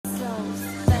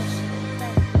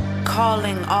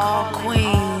calling all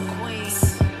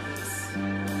queens.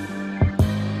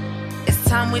 It's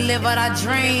time we live out our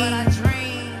dreams.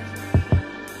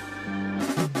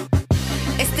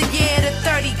 It's the year to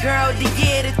 30, girl, the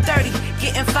year to 30.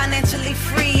 Getting financially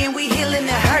free and we healing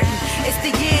and hurting. It's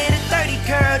the year to 30,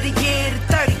 girl, the year to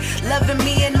 30. Loving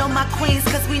me and all my queens,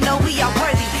 cause we know we are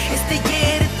worthy. It's the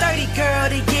year to 30, girl,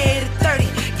 the year to 30.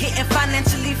 Getting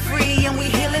financially free and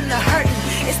we healing the hurting.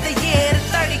 It's the year to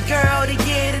 30, girl, the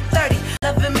year to 30.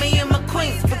 Loving me and my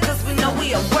queens because we know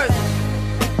we are worthy.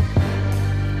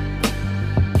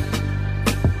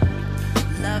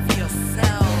 Love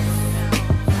yourself.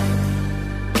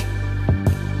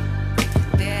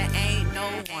 There ain't no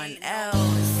one else.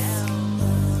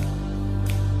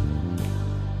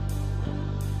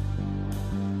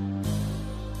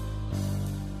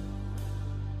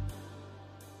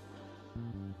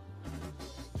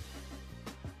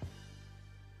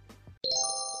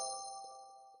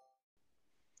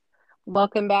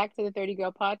 Welcome back to the 30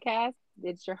 Girl Podcast.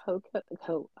 It's your host. If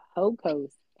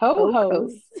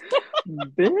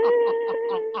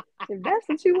that's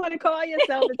what you want to call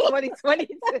yourself in 2022.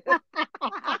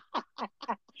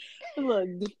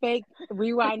 Look, the fake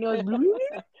rewind noise.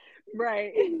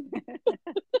 Right.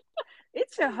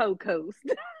 It's your host.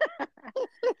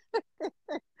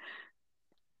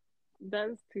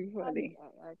 That's too funny.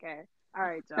 Okay. All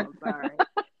right, y'all. Sorry.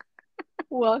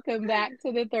 Welcome back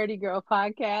to the 30 Girl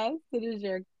Podcast. It is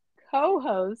your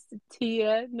co-host,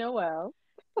 Tia Noel.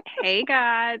 Hey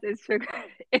guys, it's your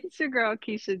girl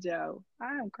Keisha Joe.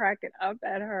 I am cracking up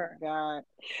at her. God.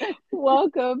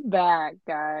 Welcome back,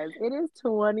 guys. It is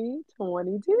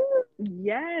 2022.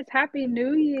 Yes, Happy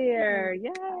New Year.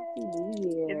 Yes. Happy New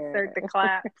Year. Insert the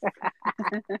claps.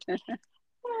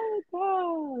 Oh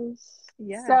my gosh.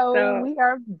 Yeah. So we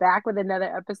are back with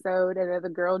another episode, another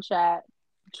girl chat,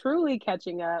 truly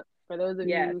catching up. For those of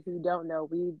you who don't know,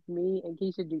 me and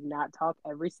Keisha do not talk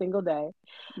every single day.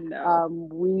 No.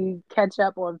 We catch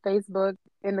up on Facebook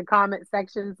in the comment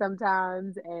section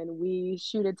sometimes, and we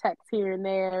shoot a text here and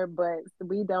there, but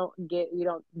we don't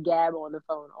gab on the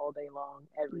phone all day long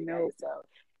every day. So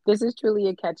this is truly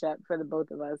a catch up for the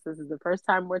both of us. This is the first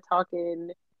time we're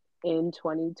talking in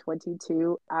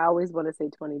 2022. I always want to say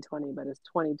 2020, but it's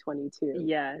 2022.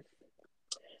 Yes.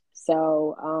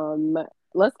 So,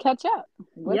 let's catch up.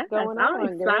 What's going on?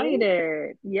 I'm excited.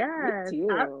 Girl? Yes. Me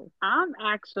too. I'm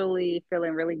actually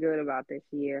feeling really good about this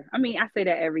year. I mean, I say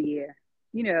that every year,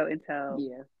 until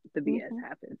the BS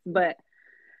happens. But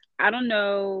I don't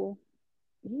know.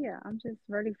 Yeah, I'm just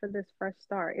ready for this fresh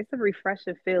start. It's a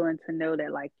refreshing feeling to know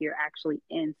that like you're actually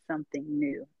in something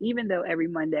new, even though every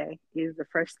Monday is a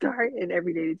fresh start and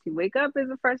every day that you wake up is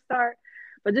a fresh start.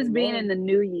 But just being in the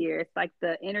new year, it's like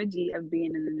the energy of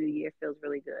being in the new year feels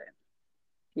really good.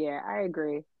 Yeah, I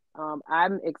agree.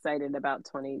 I'm excited about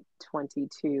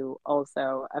 2022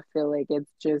 also. I feel like it's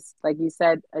just, like you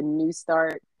said, a new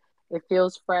start. It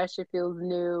feels fresh. It feels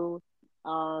new.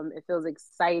 It feels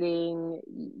exciting.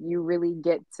 You really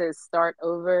get to start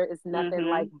over. It's nothing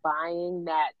like buying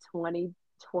that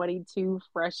 2022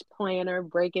 fresh planner,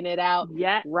 breaking it out,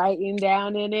 writing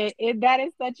down in it. That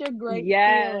is such a great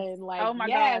feeling. Like, oh my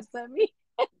gosh. Let me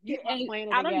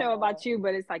I don't know about you,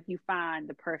 but it's like you find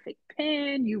the perfect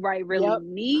pen. You write really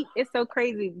neat. It's so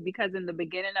crazy because in the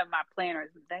beginning of my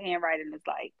planners, the handwriting is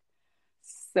like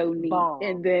so neat. Bomb.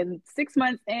 And then 6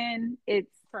 months in, it's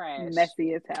trash,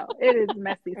 messy as hell. It is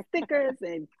messy stickers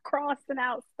and crossing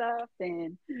out stuff.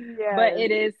 But it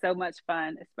is so much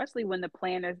fun, especially when the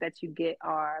planners that you get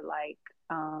are like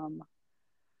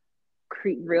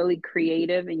really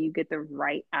creative and you get to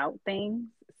write out things.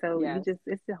 So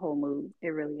it's the whole mood. It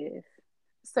really is.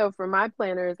 So for my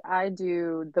planners, I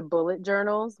do the bullet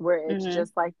journals where it's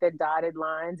just like the dotted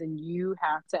lines and you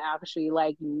have to actually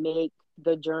like make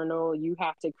the journal. You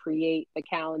have to create the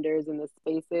calendars and the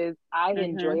spaces. I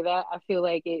enjoy that. I feel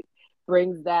like it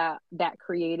brings that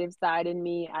creative side in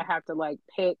me. I have to like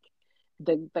pick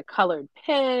the colored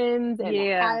pens and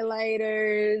the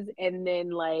highlighters and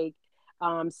then like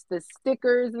the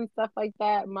stickers and stuff like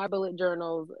that. My bullet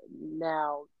journals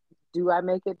now, do I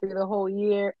make it through the whole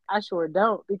year? I sure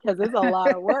don't, because it's a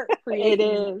lot of work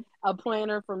creating a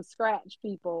planner from scratch,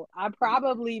 people. I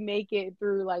probably make it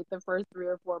through like the first 3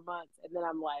 or 4 months. And then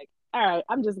I'm like, all right,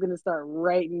 I'm just going to start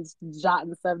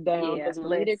jotting stuff down. Because for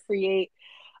me to create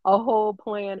a whole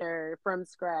planner from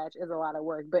scratch is a lot of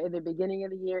work. But in the beginning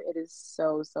of the year, it is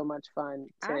so, so much fun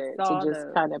to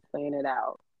just kind of plan it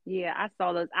out. Yeah, I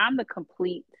saw those. I'm the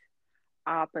complete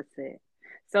opposite.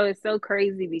 So it's so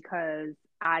crazy because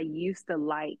I used to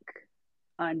like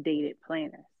undated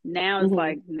planners. Now it's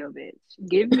like, no, bitch,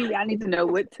 I need to know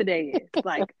what today is.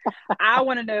 Like, I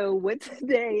want to know what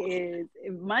today is.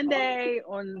 Monday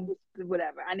on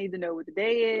whatever. I need to know what the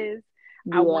day is.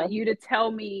 Yeah. I want you to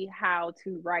tell me how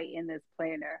to write in this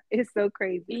planner. It's so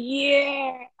crazy.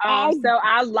 Yeah. So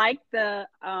I like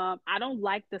I don't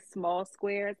like the small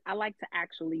squares. I like to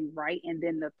actually write, and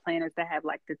then the planners that have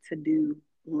like the to-do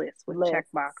list with check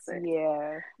boxes.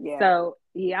 Yeah. Yeah. So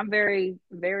yeah, I'm very,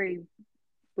 very,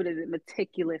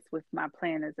 meticulous with my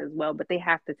planners as well, but they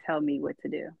have to tell me what to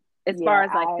do as far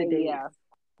as like the days.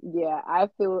 Yeah, I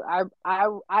feel I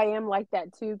am like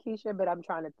that too, Keisha, but I'm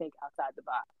trying to think outside the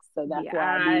box. So that's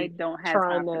why I don't have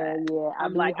time for that. Yeah,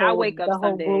 I'm like, I wake up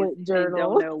some days and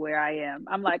don't know where I am.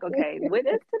 I'm like, okay, what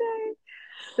is today?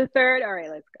 The 3rd. All right,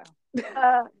 let's go.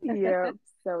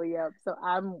 Yeah. So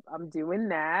I'm doing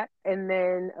that, and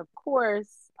then of course,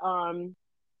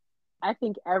 I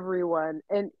think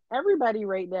everybody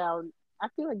right now, I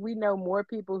feel like we know more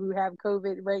people who have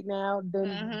COVID right now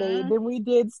than we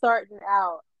did starting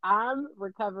out. I'm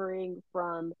recovering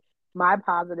from my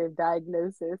positive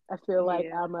diagnosis. I feel like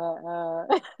I'm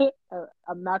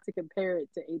I'm not to compare it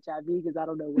to HIV because I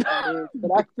don't know what that is,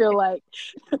 but I feel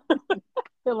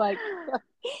like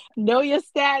know your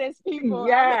status, people.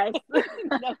 Yes.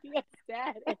 Know your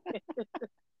status.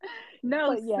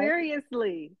 No,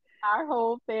 seriously. Our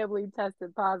whole family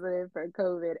tested positive for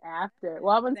COVID after.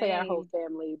 Well, I wouldn't say our whole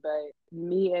family, but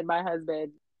me and my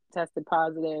husband tested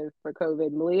positive for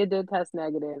COVID. Malia did test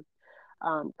negative.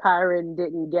 Kyron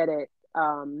didn't get it.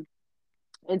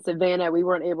 In Savannah, we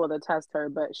weren't able to test her,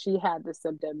 but she had the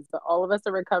symptoms. But all of us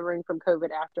are recovering from COVID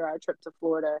after our trip to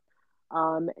Florida.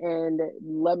 And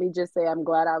let me just say, I'm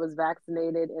glad I was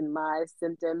vaccinated and my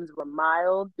symptoms were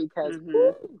mild because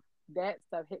that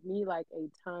stuff hit me like a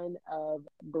ton of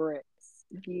bricks.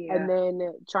 Yeah. And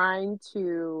then trying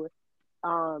to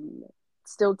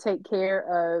still take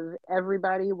care of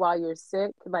everybody while you're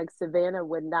sick. Like Savannah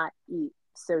would not eat.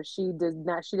 So she didn't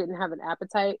have an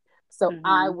appetite. So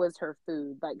I was her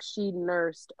food. Like she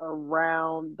nursed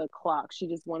around the clock. She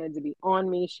just wanted to be on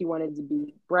me. She wanted to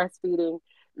be breastfeeding.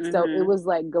 So it was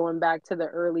like going back to the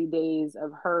early days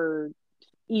of her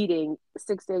eating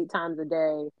 6 to 8 times a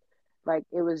day. Like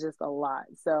it was just a lot.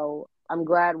 So I'm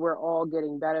glad we're all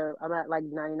getting better. I'm at like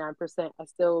 99%. I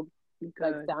still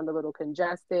like sound a little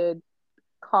congested,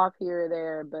 cough here or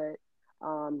there, but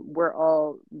we're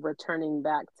all returning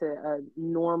back to a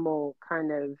normal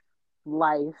kind of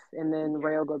life. And then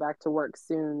Ray will go back to work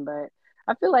soon. But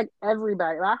I feel like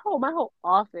everybody, my whole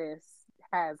office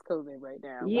has COVID right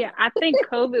now. Yeah, I think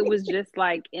COVID was just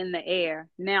like in the air.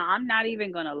 Now, I'm not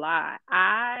even gonna lie.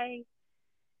 I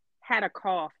had a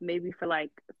cough maybe for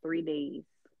like 3 days.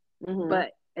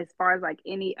 But as far as like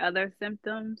any other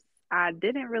symptoms, I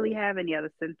didn't really have any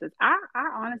other symptoms. I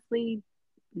honestly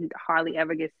hardly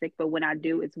ever get sick, but when I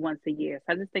do, it's once a year.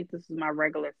 So I just think this is my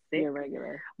regular sick. Your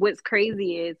regular. What's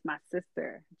crazy is my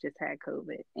sister just had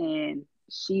COVID and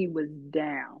she was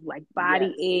down, like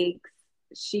body aches.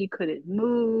 She couldn't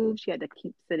move. She had to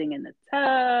keep sitting in the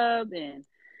tub and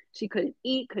she couldn't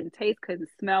eat, couldn't taste, couldn't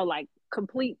smell, like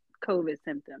complete COVID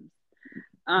symptoms.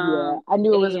 Yeah, I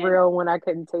knew it was real when I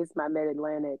couldn't taste my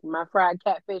Mid-Atlantic. My fried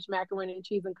catfish, macaroni and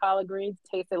cheese, and collard greens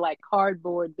tasted like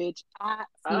cardboard, bitch.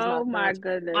 Oh my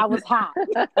goodness. I was hot.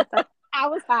 I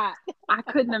was hot. I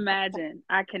couldn't imagine.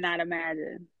 I cannot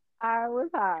imagine. I was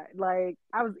hot. Like,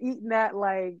 I was eating that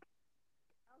like,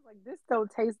 this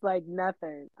don't taste like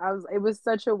nothing. It was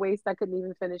such a waste. I couldn't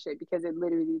even finish it because it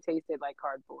literally tasted like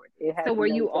cardboard. It had so were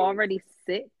you already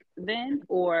sick then?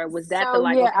 Or was that the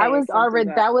like, I was already,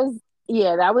 that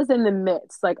was in the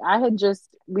midst. Like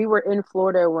we were in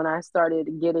Florida when I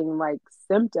started getting like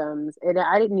symptoms and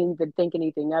I didn't even think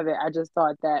anything of it. I just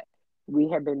thought that we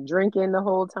had been drinking the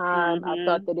whole time. I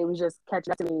thought that it was just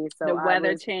catching up to me. So the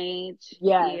weather change.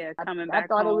 Yeah. Coming back. I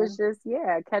thought home. It was just,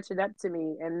 catching up to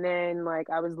me. And then like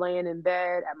I was laying in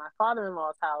bed at my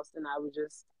father-in-law's house and I was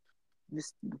just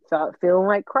feeling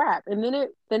like crap. And then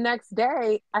the next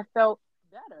day I felt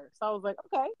better. So I was like,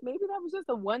 okay, maybe that was just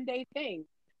a one-day thing.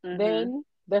 Then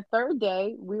the third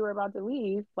day we were about to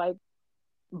leave, like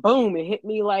boom, it hit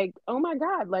me like, oh my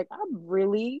God, like I'm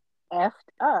really effed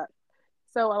up.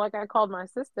 So like I called my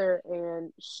sister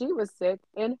and she was sick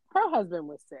and her husband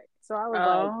was sick. So I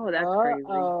was that's crazy.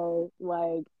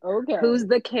 Like, okay. Who's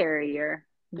the carrier?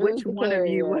 Which one of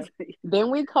you was it? Then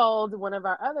we called one of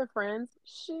our other friends.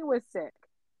 She was sick.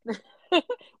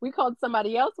 We called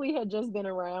somebody else we had just been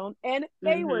around and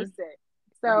they were sick.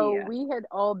 So we had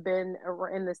all been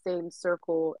in the same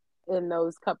circle in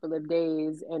those couple of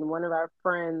days. And one of our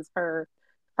friends, her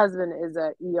husband is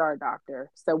a ER doctor,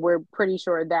 so we're pretty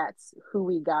sure that's who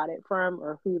we got it from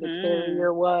or who the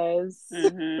carrier was.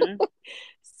 Mm-hmm.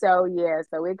 So yeah,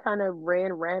 so it kind of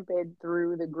ran rampant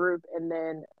through the group, and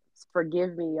then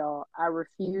forgive me, y'all, I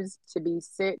refused to be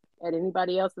sick at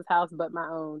anybody else's house but my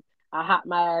own. I hopped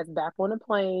my ass back on a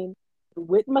plane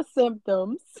with my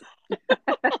symptoms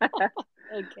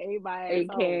and came my ass It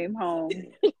home. came home.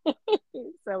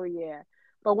 So yeah,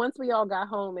 but once we all got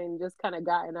home and just kind of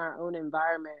got in our own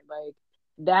environment, like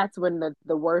that's when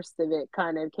the worst of it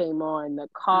kind of came on, the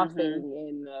coughing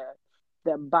and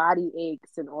the body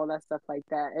aches and all that stuff like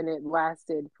that, and it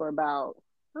lasted for about,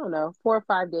 I don't know, 4 or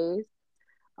 5 days,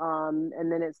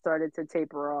 and then it started to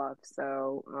taper off.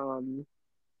 So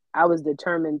I was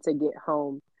determined to get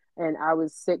home, and I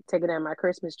was sick taking down my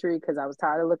Christmas tree because I was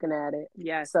tired of looking at it.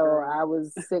 Yes, so girl. I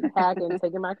was sick packing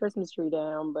taking my Christmas tree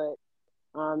down, but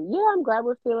yeah, I'm glad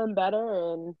we're feeling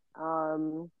better,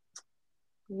 and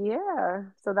yeah,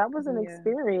 so that was an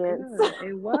experience. Good.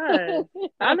 It was.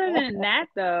 Other than that,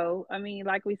 though, I mean,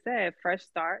 like we said, fresh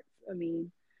starts. I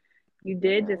mean, you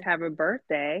did just have a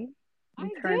birthday.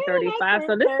 You turned 35.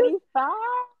 So this 35.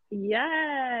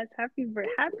 yes, happy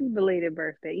belated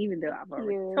birthday. Even though I've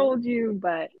already told you,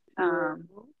 but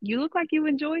you look like you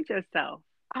enjoyed yourself.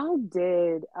 I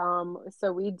did.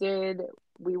 So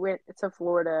we went to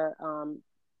Florida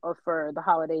for the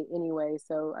holiday anyway,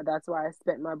 so that's why I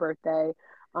spent my birthday.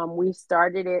 We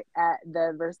started it at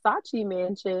the Versace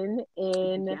mansion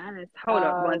in Hold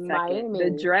up one second. Miami. The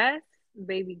dress,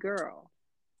 baby girl.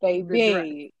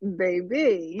 Baby.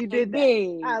 Baby. You did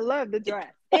that. I love the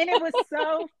dress. And it was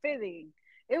so fitting.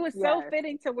 It was so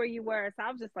fitting to where you were. So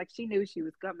I was just like, she knew she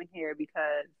was coming here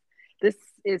because this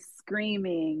is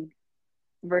screaming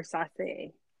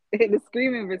Versace. It is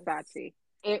screaming Versace.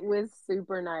 It was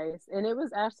super nice. And it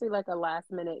was actually like a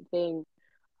last minute thing.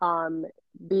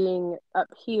 Being up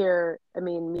here, I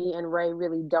mean, me and Ray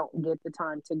really don't get the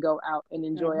time to go out and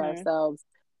enjoy ourselves.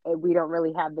 We don't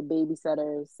really have the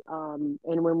babysitters.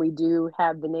 And when we do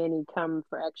have the nanny come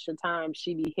for extra time,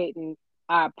 she be hitting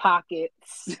our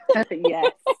pockets.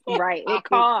 Yes, right. It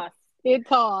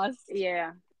costs.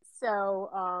 Yeah.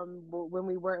 So when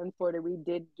we were in Florida, we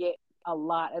did get a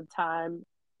lot of time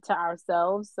to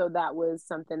ourselves. So that was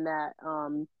something that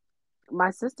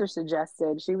my sister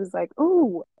suggested. She was like,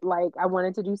 "Ooh, like I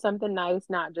wanted to do something nice,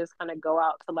 not just kind of go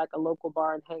out to like a local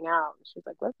bar and hang out." She's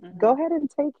like, "Let's go ahead and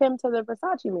take him to the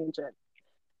Versace mansion."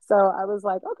 So I was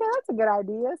like, "Okay, that's a good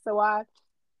idea." So I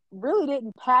really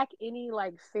didn't pack any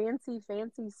like fancy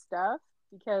stuff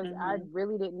because I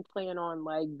really didn't plan on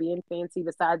like being fancy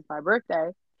besides my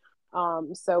birthday.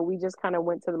 So we just kind of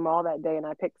went to the mall that day and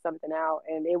I picked something out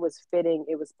and it was fitting.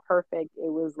 It was perfect.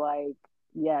 It was like,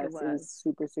 yes, it was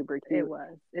super, super cute. It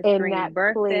was. It screamed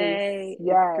birthday. Place,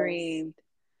 it screamed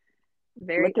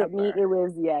very Look at me. It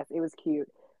was cute.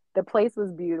 The place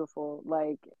was beautiful.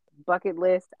 Like bucket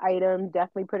list item.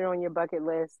 Definitely put it on your bucket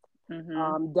list.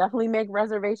 Definitely make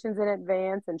reservations in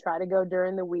advance and try to go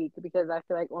during the week because I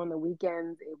feel like on the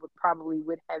weekends it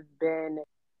would have been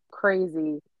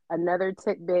crazy. Another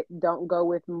tidbit, don't go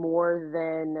with more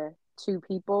than 2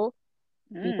 people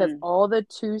because all the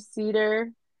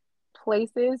 2-seater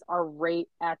places are right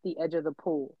at the edge of the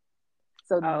pool.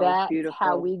 So that's beautiful.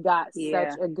 How we got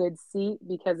such a good seat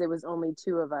because it was only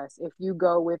 2 of us. If you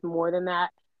go with more than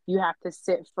that, you have to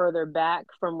sit further back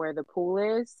from where the pool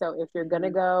is. So if you're going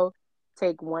to go,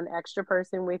 take 1 extra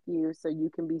person with you so you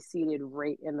can be seated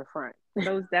right in the front.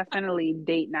 Those definitely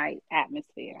date night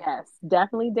atmosphere. Yes,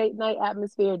 definitely date night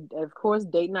atmosphere. Of course,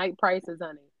 date night prices,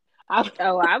 honey.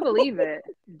 I believe it.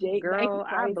 Girl,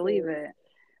 I believe it.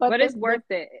 But it's worth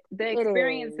it. The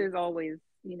experience is always,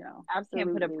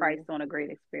 can't put a price on a great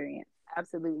experience.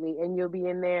 Absolutely. And you'll be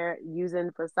in there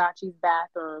using Versace's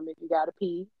bathroom if you got to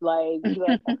pee. Like,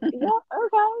 yeah,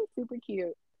 okay, super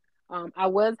cute. I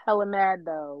was hella mad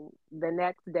though the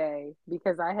next day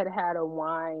because I had a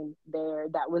wine there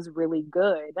that was really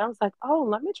good. I was like, oh,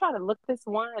 let me try to look this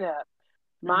wine up.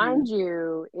 Mind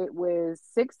you, it was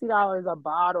 $60 a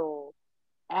bottle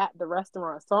at the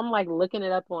restaurant. So I'm like looking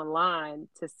it up online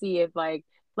to see if like,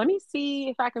 let me see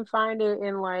if I can find it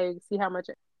and like see how much.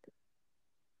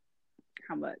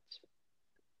 How much?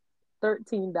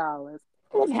 $13.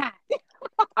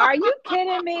 Are you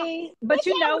kidding me? But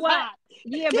you know what?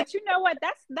 Yeah, but you know what?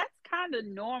 That's kind of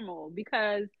normal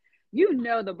because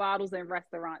the bottles in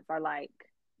restaurants are like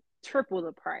triple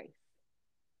the price.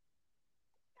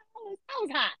 That was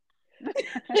hot.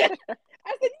 I said,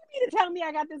 you need to tell me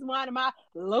I got this wine in my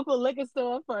local liquor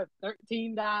store for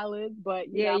 $13. But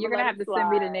yeah, you're gonna have to send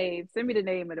me the name. Send me the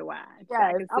name of the wine. Yeah, so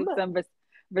I can see some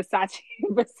Versace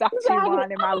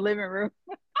wine in my living room.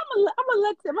 I'm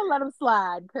I'm gonna let them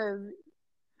slide because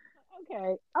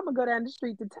okay, I'm gonna go down the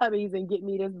street to Tubby's and get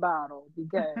me this bottle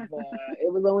because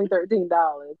it was only $13.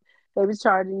 They was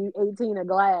charging you 18 a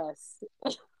glass.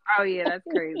 Oh yeah, that's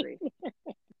crazy.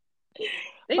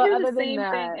 They But do other the than same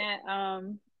thing that, at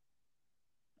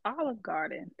Olive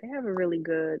Garden. They have a really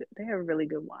good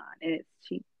wine and it's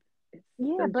cheap. It's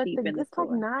yeah, so but cheap in the it's like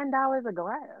store. $9 a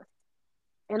glass,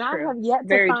 and I True. have yet to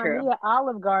Very find true. me an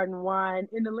Olive Garden wine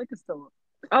in the liquor store.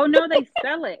 Oh no, they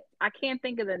sell it. I can't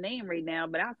think of the name right now,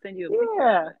 but I'll send you a picture of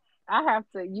Yeah, it. I have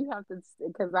to. You have to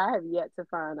because I have yet to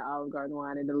find an Olive Garden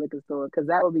wine in the liquor store because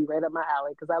that would be right up my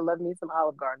alley because I love me some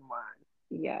Olive Garden wine.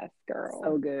 Yes, girl.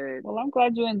 So good. Well, I'm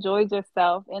glad you enjoyed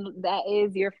yourself, and that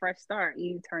is your fresh start.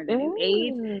 You turned a It new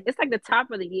age. is. It's like the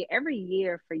top of the year. Every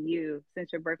year for you,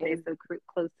 since your birthday is It's, so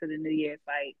close to the new year, it's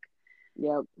like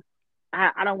yep,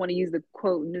 I don't want to use the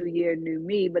quote "New Year, New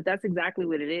Me," but that's exactly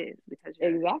what it is because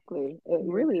exactly. It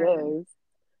you're really turning. is.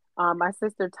 My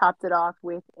sister topped it off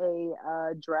with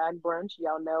a drag brunch.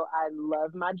 Y'all know I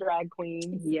love my drag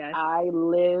queens. Yes, I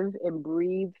live and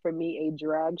breathe for me a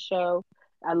drag show.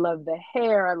 I love the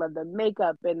hair. I love the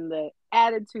makeup and the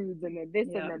attitudes and the this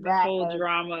and yeah, the the that. whole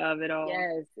drama of it all.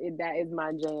 Yes, that is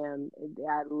my jam.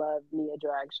 I love me a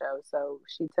drag show. So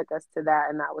she took us to that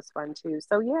and that was fun too.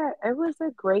 So yeah, it was a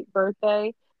great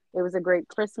birthday. It was a great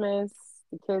Christmas.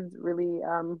 The kids really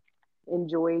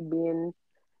enjoyed being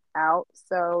out.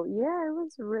 So yeah, it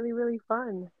was really, really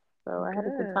fun. So I had a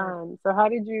good Good. time. So how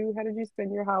did you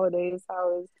spend your holidays?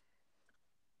 How is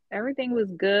Everything was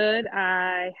good.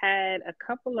 I had a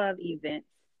couple of events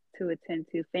to attend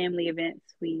to, family events.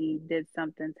 We did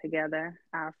something together,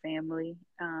 our family.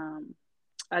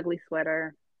 Ugly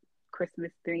sweater,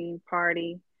 Christmas theme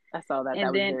party. I saw that. And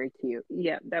That was then, very cute.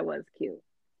 yeah, that was cute.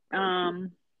 Very cute.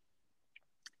 Um,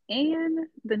 and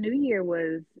the new year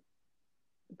was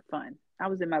fun. I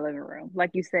was in my living room.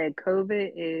 Like you said,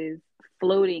 COVID is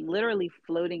floating, literally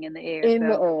floating in the air. In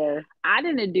the So air. I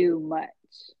didn't do much.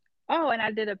 Oh, and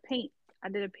I did a paint. I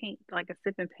did a paint, like a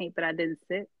sip and paint, but I didn't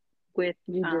sit with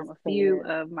You just a few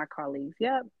painted. of my colleagues.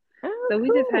 Yep. Oh, So we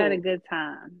just had a cool. good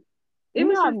time. You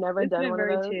know, I've never It's done been one of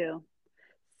very those. chill.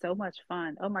 So much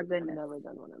fun. Oh my I've goodness. never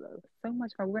done one of those. So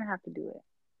much fun. We're gonna have to do it.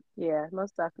 Yeah,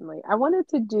 most definitely. I wanted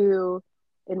to do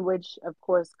in which, of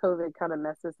course, COVID kind of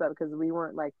messed us up because we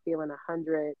weren't like feeling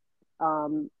 100.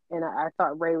 And I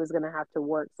thought Ray was gonna have to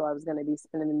work, so I was gonna be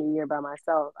spending the new year by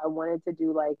myself. I wanted to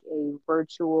do like a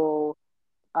virtual,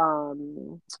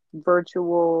 not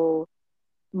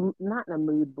a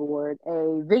mood board,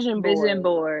 a Vision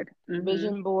board.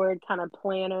 vision board kind of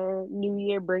planner, New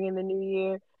Year, bringing the new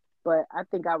year. But I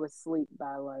think I was asleep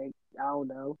by like, I don't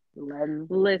know, 11,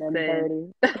 Listen,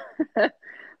 30.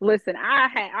 listen.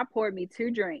 I poured me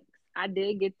two drinks. I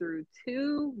did get through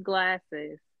two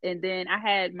glasses, and then I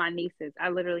had my nieces. I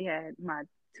literally had my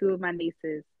two of my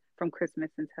nieces from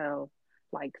Christmas until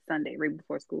like Sunday, right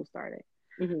before school started.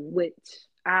 Mm-hmm. Which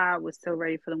I was so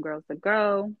ready for them girls to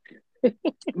go,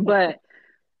 but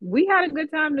we had a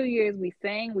good time New Year's. We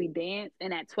sang, we danced,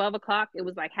 and at 12 o'clock, it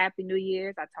was like Happy New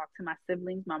Year's. I talked to my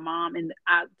siblings, my mom, and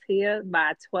out here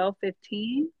by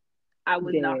 12:15, I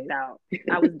was knocked Dead. out.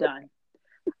 I was done.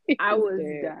 I was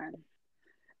Dead. done.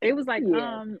 It was like,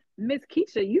 Yeah. Miss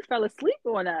Keisha, you fell asleep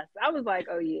on us. I was like,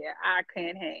 oh yeah, I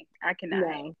can't hang. I cannot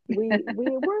hang. No, we're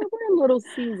a little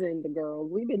seasoned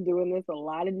girls. We've been doing this a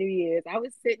lot of New Year's. I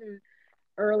was sitting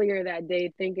earlier that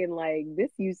day thinking like this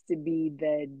used to be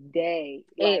the day.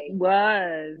 It Like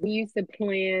was. we used to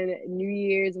plan New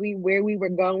Year's. Where we were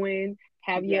going,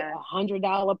 have your Yes.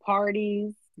 $100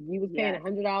 parties. You was paying Yes.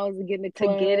 $100 to get in the To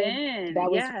get club. in. That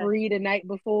was Yes. free the night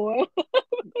before.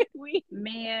 we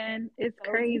Man, it's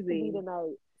those used to be crazy. the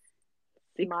night.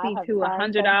 60 Have to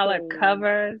times have $100 changed.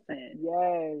 covers and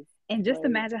Yes. just Like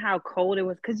imagine how cold it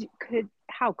was because you could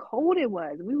how cold it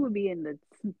was. We would be in the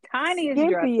tiniest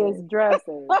dresses. skimpiest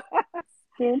dresses.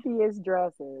 Skimpiest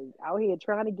dresses. Out here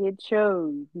trying to get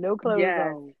chose. No clothes Yes,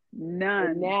 on. And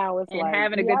none. now it's And like,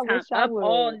 having a yeah, good I time wish I up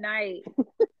all would. night.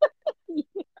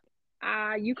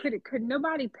 You could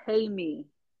nobody pay me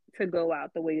to go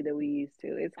out the way that we used to.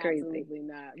 It's crazy. Absolutely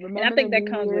not. And I Remember the think that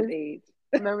New comes with Year's? age.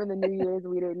 Remember the New Year's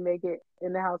we didn't make it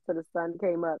in the house till the sun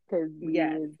came up because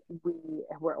Yes. we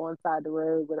were on side the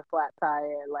road with a flat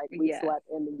tire. Like we Yes. slept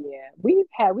in the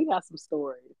we got some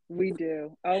stories. We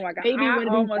do. Oh my God. Maybe I one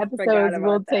of these almost forgot episodes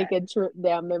we'll about take that. a trip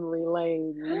down memory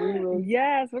lane. We was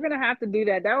Yes, we're gonna have to do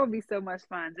that. That would be so much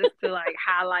fun just to like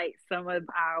highlight some of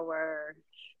our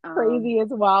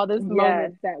craziest, wildest yes,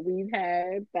 moments that we've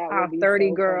had. That our would be so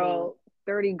funny.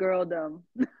 30 girldom.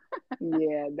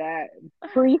 Yeah, that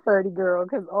pre-30 girl,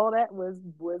 because all that was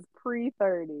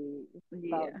pre-30.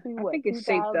 Yeah, I What, think it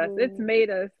shaped us. 2000?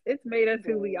 It's made us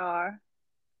who we Yeah, are.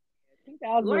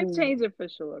 Life 2000, changing for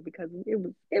sure because it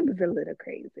was a little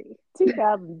crazy.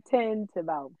 2010 to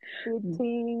about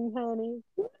 15, honey.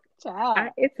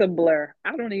 Child. It's a blur.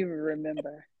 I don't even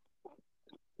remember.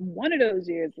 One of those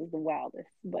years was the wildest,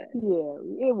 but Yeah,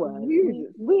 it was. we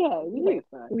We had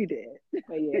fun. we did.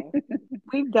 But yeah,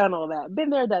 we've done all that. Been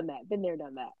there, done that. Been there,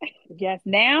 done that. Yes.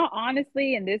 Now,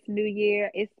 honestly, in this new year,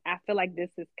 I feel like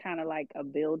this is kind of like a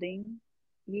building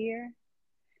year,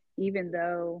 even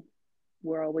though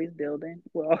we're always building.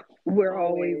 Well, we're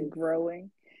always Always.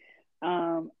 growing.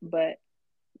 But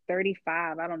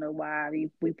 35, I don't know why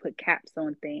we put caps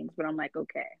on things, but I'm like,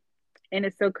 okay. And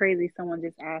it's so crazy. Someone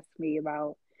just asked me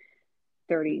about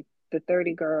 30, the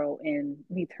 30 girl, and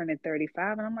me turning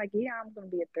 35. And I'm like, yeah, I'm going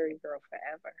to be a 30 girl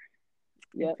forever.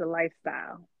 Yep. It's a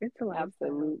lifestyle. It's a lifestyle.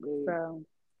 Absolutely. So,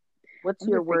 what's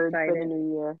your word for the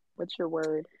new year? What's your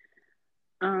word?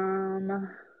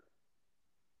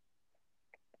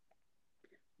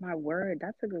 My word,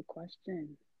 that's a good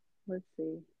question. Let's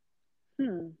see. I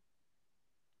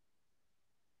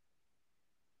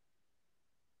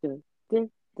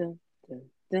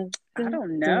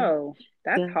don't know.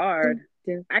 That's hard.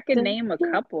 I can name a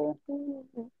couple.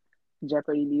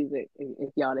 Jeopardy music,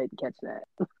 if y'all didn't catch that.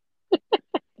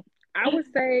 I would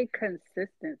say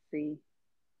consistency.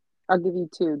 I'll give you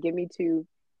two. Give me two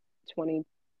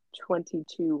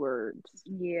 2022 words.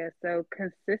 Yeah, so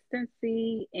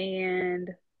consistency and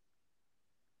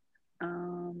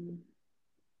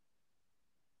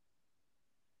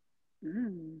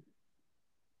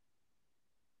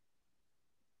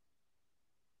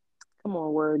Come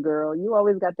on, word girl. You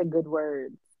always got the good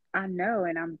words. I know,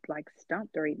 and I'm like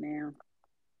stumped right now.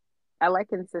 I like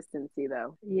consistency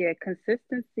though. Yeah,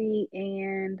 consistency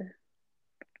and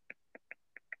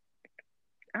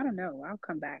I don't know. I'll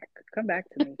come back. Come back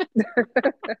to me.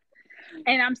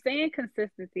 And I'm saying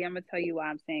consistency. I'm gonna tell you why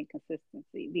I'm saying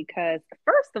consistency because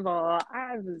first of all,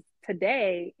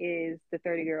 today is the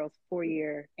 30 Girls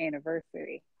 4-year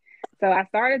anniversary. So I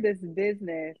started this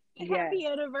business. Happy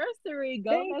anniversary.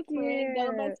 Go best friend.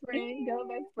 Go best friend. Go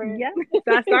best friend. Yes.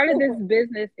 So I started this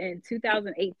business in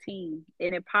 2018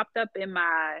 and it popped up in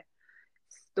my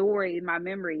story, my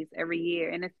memories every year.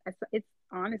 And it's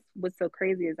honest, what's so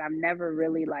crazy is I've never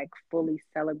really like fully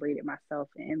celebrated myself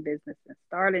in business and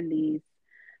starting these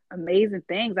amazing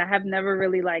things. I have never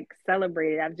really like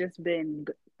celebrated. I've just been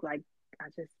like,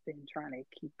 trying to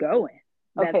keep going.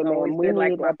 That's okay, man. We need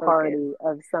like a party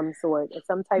of some sort,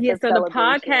 some type of celebration. So the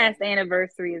podcast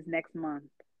anniversary is next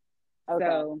month. Okay.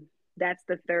 So that's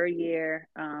the 3rd year.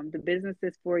 The business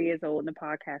is 4 years old and the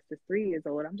podcast is 3 years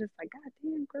old. I'm just like, God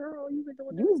damn, girl, you've been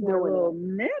doing this for a little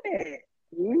minute. Okay.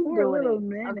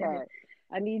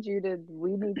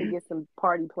 We need to get some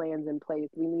party plans in place.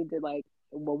 We need to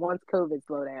once COVID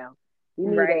slow down, we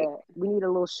need a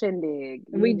little shindig.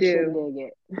 We do. Shindig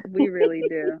it. We really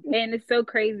do. And it's so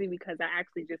crazy because I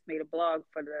actually just made a blog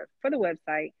for the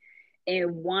website,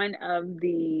 and one of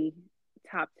the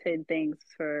top 10 things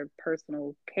for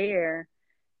personal care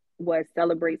was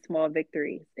celebrate small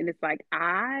victories. And it's like,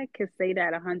 I can say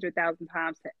that 100,000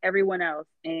 times to everyone else.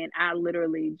 And I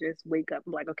literally just wake up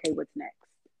like, okay, what's next?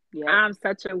 Yep. I'm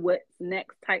such a what's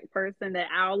next type person that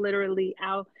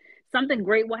something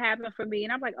great will happen for me.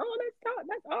 And I'm like, oh,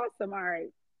 that's awesome. All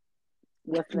right.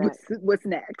 What's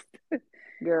next?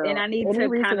 Girl, and I need to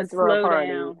kind of slow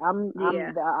down. I'm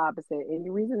the opposite.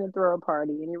 Any reason to throw a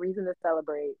party, any reason to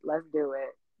celebrate, let's do it.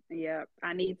 Yeah,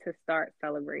 I need to start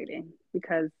celebrating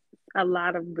because a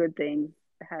lot of good things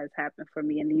has happened for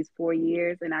me in these 4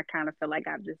 years, and I kind of feel like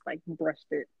I've just like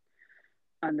brushed it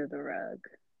under the rug.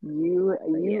 You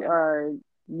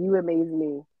amaze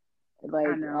me. Like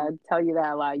I tell you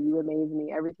that a lot. You amaze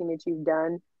me. Everything that you've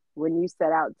done. When you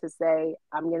set out to say,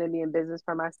 I'm going to be in business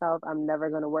for myself, I'm never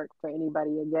going to work for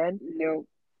anybody again. Nope.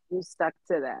 You stuck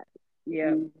to that. Yeah.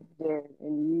 You did.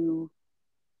 And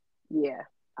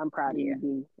I'm proud of you,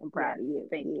 B. I'm proud of you.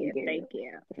 Thank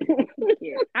you.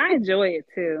 I enjoy it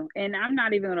too. And I'm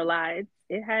not even going to lie.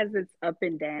 It has its ups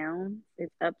and downs,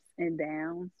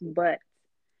 but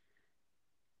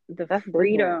the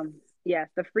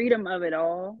freedom of it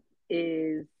all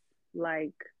is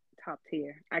like top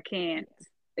tier. I can't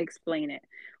explain it.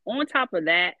 On top of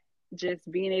that,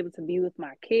 just being able to be with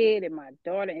my kid and my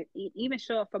daughter and even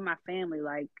show up for my family,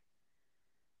 like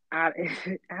I've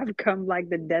become like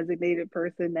the designated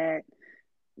person that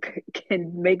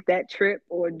can make that trip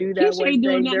or do that one thing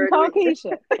during and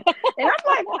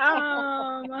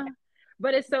I'm like,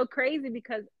 but it's so crazy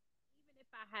because even if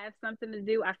I have something to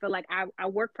do, I feel like I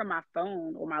work from my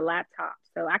phone or my laptop.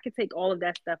 So I can take all of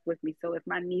that stuff with me. So if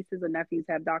my nieces or nephews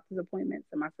have doctor's appointments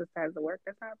and my sister has to work,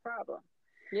 that's not a problem.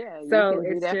 Yeah, you So can do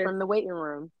it's that just, from the waiting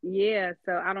room. yeah.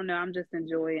 So I don't know. I'm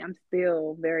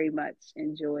still very much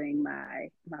enjoying my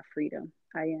freedom.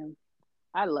 I am.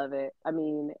 I love it. I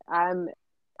mean, I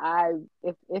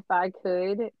if I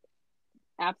could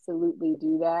absolutely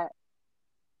do that,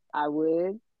 I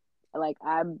would. Like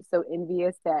I'm so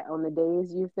envious that on the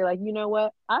days you feel like, you know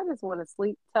what, I just want to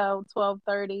sleep till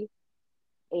 12:30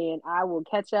 and I will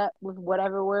catch up with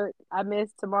whatever work I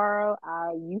missed tomorrow.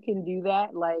 You can do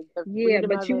that. Like the Yeah, freedom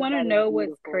but of you it, want to that is know what's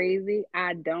beautiful. crazy?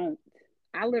 I don't.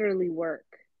 I literally work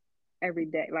every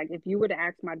day. Like if you were to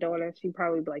ask my daughter, she'd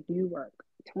probably be like, "You work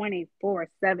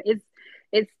 24/7."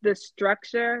 It's the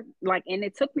structure. Like, and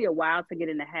it took me a while to get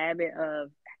in the habit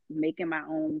of making my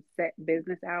own set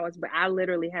business hours, but I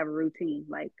literally have a routine.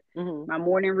 Like Hmm. my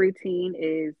morning routine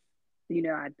is,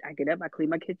 I get up, I clean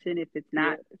my kitchen.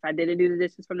 Yeah. If I didn't do the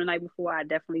dishes from the night before, I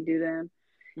definitely do them.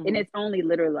 And Hmm. it's only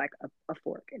literally like a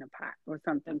fork in a pot or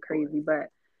something Of crazy, course.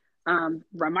 but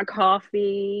run my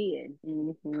coffee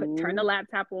and turn the Hmm.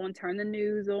 laptop on, turn the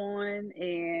news on,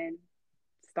 and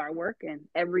start working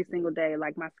every single day,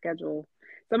 like my schedule.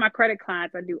 So my credit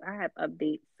clients, I have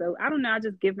updates. So I don't know, I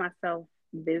just give myself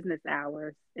business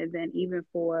hours. And then even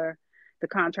for the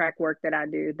contract work that I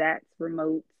do, that's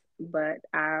remote, but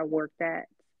I work that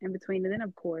in between. And then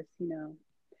of course, the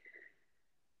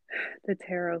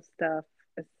tarot stuff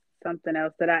is something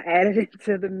else that I added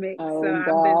into the mix. So Oh I've been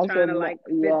gosh, trying to and like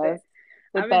fit that. yes,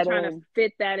 I've fit been that trying to in.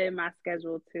 fit that in my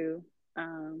schedule too.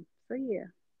 So yeah,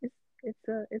 it's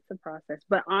it's a process.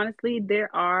 But honestly,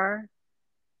 there are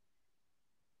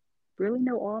really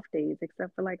no off days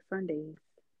except for like Sundays.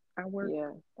 I work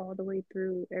Yeah. all the way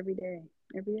through every day.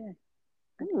 Every day.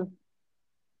 I Hmm.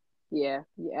 Yeah,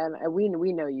 yeah, and we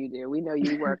know you do. We know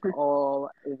you work do. all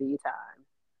the time,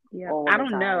 Yeah, all I the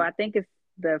don't know. time. I think it's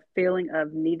the feeling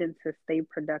of needing to stay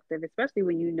productive, especially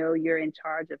when you know you're in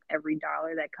charge of every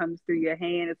dollar that comes through your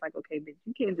hand. It's like, okay, bitch,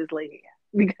 you can't just lay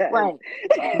here because Right.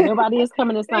 Nobody is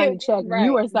coming to sign the check. You right,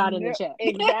 are signing the no, check.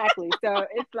 exactly. So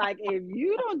it's like if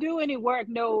you don't do any work,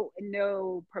 no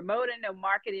promoting, no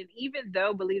marketing, even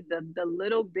though believe the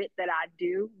little bit that I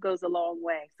do goes a long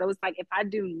way. So it's like if I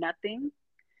do nothing,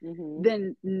 Hmm.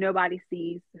 then nobody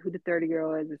sees who the 30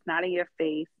 girl is. It's not in your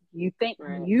face.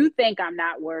 Right. You think I'm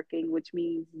not working, which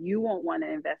means you won't want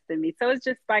to invest in me. So it's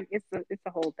just like it's a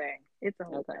whole thing. It's a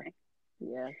whole Okay. thing.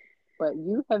 Yeah. But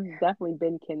you have definitely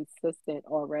been consistent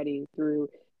already through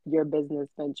your business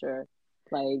venture.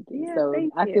 Like, Yeah, so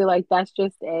thank I feel you. like that's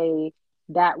just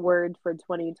that word for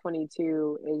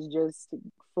 2022 is just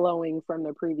flowing from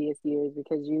the previous years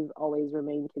because you've always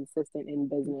remained consistent in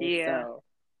business. Yeah, So,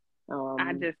 I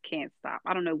um, just can't stop.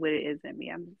 I don't know what it is in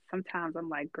me. I'm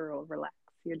like, girl, relax.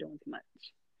 You're doing too much.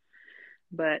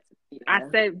 But I yeah.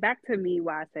 said back to me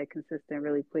why I said consistent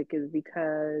really quick is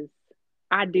because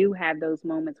I do have those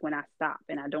moments when I stop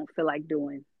and I don't feel like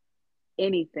doing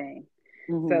anything.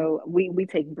 Hmm. So we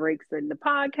take breaks in the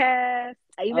podcast,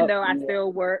 even Oh, though I yeah.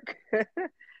 still work.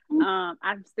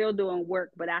 I'm still doing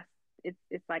work, but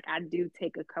it's like I do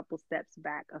take a couple steps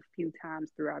back a few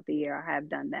times throughout the year. I have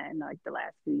done that in like the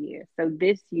last few years. So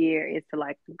this year is to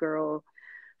like girl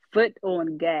foot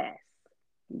on gas.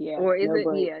 Yeah. Or is No it,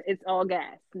 break. yeah, it's all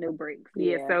gas, no brakes.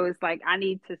 Yeah, Yeah. so it's like I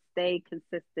need to stay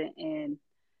consistent in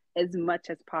as much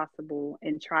as possible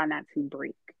and try not to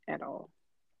break at all.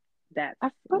 That's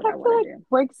But what I I want feel to like do.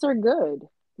 breaks are good.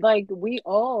 Like we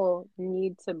all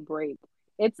need to break.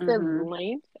 It's the Mm-hmm.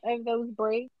 length of those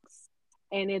breaks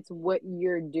and it's what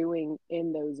you're doing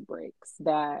in those breaks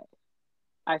that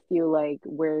I feel like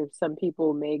where some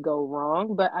people may go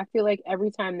wrong. But I feel like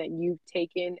every time that you've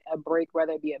taken a break,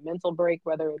 whether it be a mental break,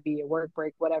 whether it be a work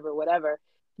break, whatever, whatever,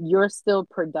 you're still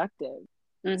productive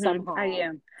Mm-hmm. I somehow.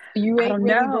 am. You I ain't don't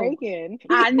really know. breaking.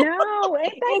 I know.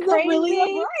 Ain't that Is it really a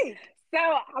crazy? break? So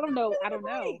I don't know. Is I it a don't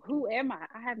know. break? Who am I?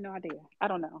 I have no idea. I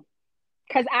don't know.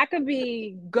 Cause I could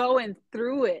be going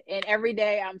through it and every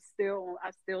day I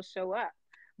still show up.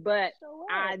 But Show up.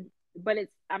 I but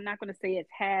it's I'm not gonna say it's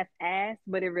half ass,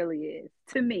 but it really is.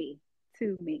 To me.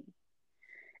 To me.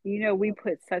 We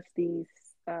put such these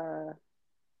uh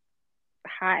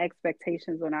high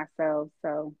expectations on ourselves.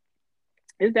 So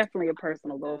it's definitely a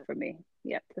personal goal 100%. for me.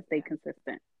 Yep, to stay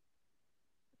consistent.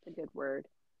 That's a good word.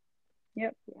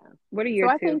 Yep. Yeah. What are So your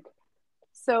I two? think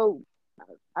so.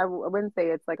 I wouldn't say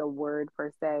it's like a word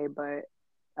per se, but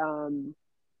um,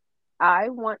 I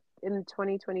want in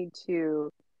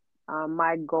 2022.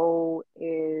 My goal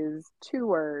is two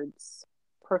words: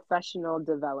 professional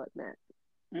development.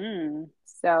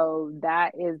 So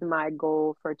that is my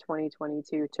goal for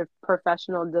 2022, to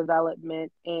professional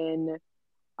development in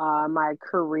my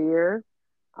career,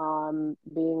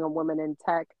 being a woman in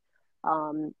tech.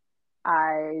 Um,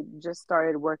 I just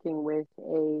started working with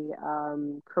a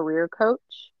career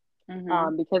coach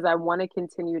because I want to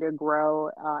continue to grow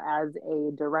as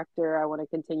a director. I want to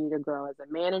continue to grow as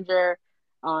a manager.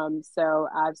 So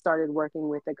I've started working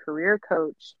with a career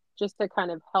coach just to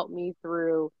kind of help me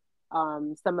through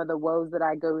some of the woes that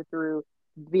I go through,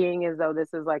 being as though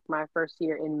this is like my first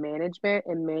year in management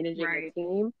and managing a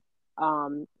team.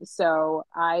 So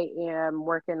I am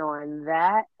working on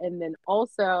that. And then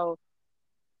also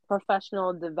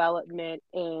professional development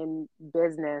in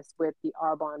business with the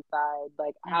Arbonne side.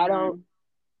 Like I don't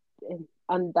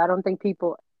think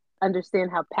people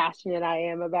understand how passionate I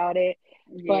am about it,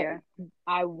 but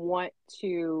I want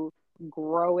to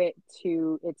grow it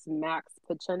to its max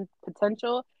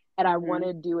potential, and I want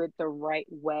to do it the right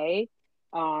way.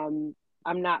 I'm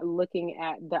not looking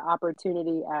at the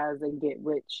opportunity as a get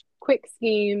rich quick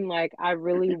scheme. Like I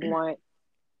really want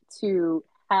to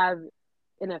have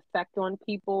an effect on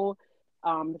people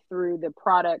through the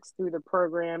products, through the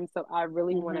program. So I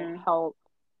really want to help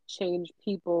change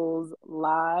people's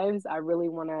lives. I really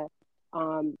want to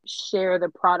share the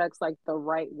products like the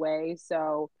right way.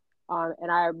 So,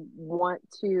 and I want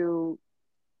to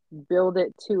build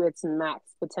it to its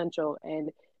max potential, and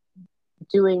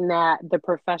doing that the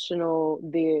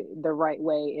right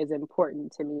way is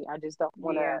important to me. I just don't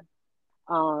want to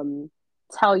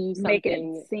tell you something, make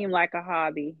it seem like a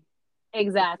hobby.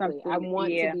 Exactly. I want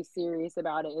to be serious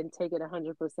about it and take it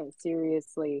 100%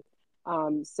 seriously.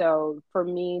 So for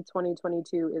me,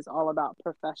 2022 is all about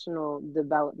professional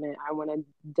development. I want to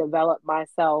develop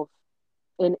myself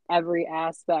in every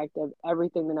aspect of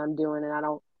everything that I'm doing, and I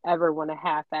don't ever want to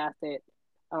half-ass it,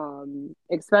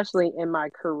 especially in my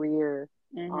career.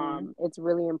 It's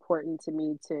really important to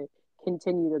me to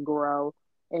continue to grow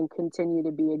and continue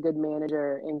to be a good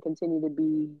manager and continue to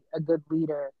be a good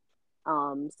leader.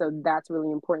 So that's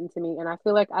really important to me. And I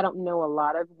feel like I don't know a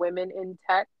lot of women in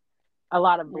tech, a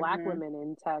lot of Black women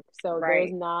in tech. So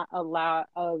there's not a lot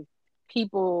of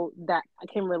people that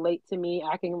can relate to me.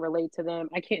 I can relate to them.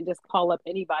 I can't just call up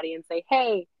anybody and say,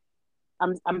 "Hey,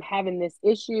 I'm having this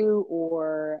issue,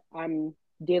 or I'm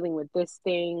dealing with this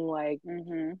thing. Like,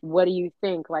 what do you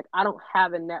think?" Like, I don't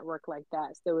have a network like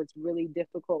that. So it's really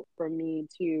difficult for me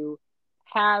to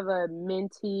have a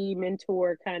mentee,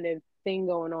 mentor kind of thing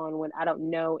going on when I don't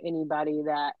know anybody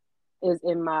that is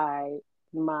in my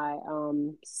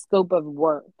scope of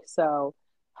work. So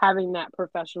having that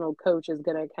professional coach is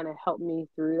going to kind of help me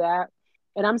through that.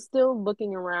 And I'm still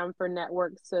looking around for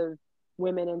networks of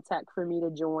women in tech for me to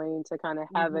join, to kind of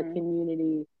have a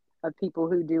community of people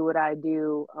who do what I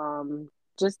do,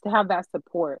 just to have that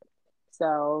support.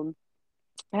 So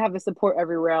I have the support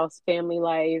everywhere else, family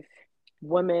life,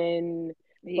 women,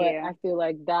 but I feel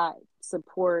like that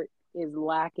support is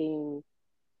lacking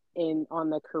on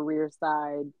the career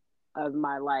side of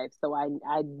my life. So I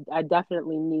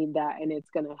definitely need that, and it's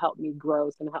going to help me grow.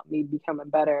 It's going to help me become a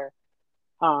better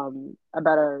I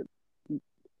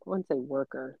wouldn't say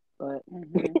worker, but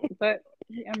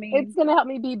I mean, it's going to help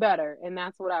me be better, and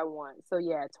that's what I want. So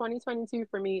yeah, 2022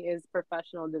 for me is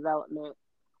professional development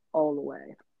all the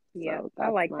way. Yeah, so I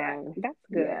like that. That's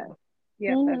good.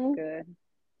 Yeah, that's good.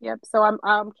 Yep. So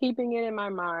I'm keeping it in my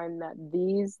mind that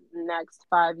these next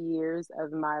 5 years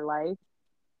of my life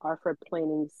are for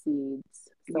planting seeds,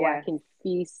 so I can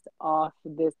feast off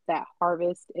that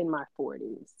harvest in my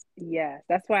 40s. Yes,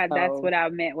 that's what I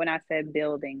meant when I said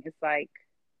building. It's like,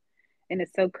 and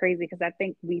it's so crazy because I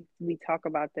think we talk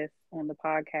about this on the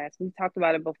podcast. We talked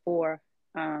about it before,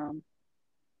 and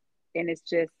it's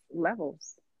just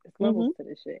levels. It's levels to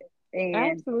the shit. And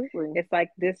Absolutely. It's like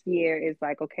this year is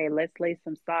like, okay, let's lay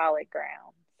some solid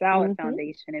ground, solid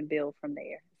foundation, and build from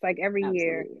there. It's like every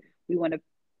year we want to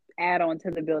add on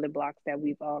to the building blocks that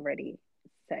we've already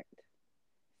set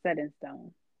in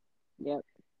stone. Yep.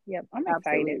 I'm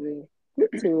excited. Me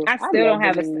too. I still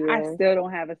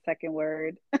don't have a second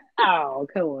word. Oh,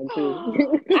 come on,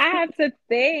 too. I have to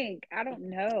think. I don't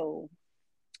know.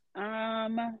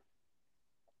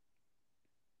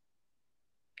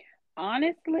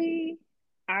 Honestly,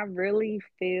 I really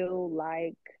feel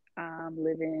like I'm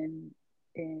living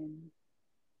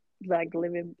a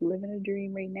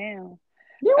dream right now.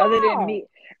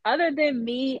 Other than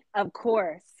me, of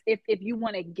course, if you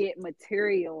want to get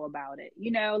material about it,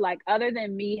 like other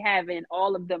than me having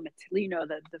all of the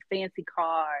the fancy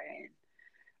car and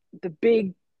the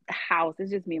big house,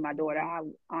 it's just me and my daughter. I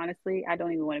honestly, I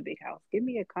don't even want a big house. Give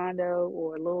me a condo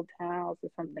or a little town or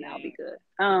something. I'll be good.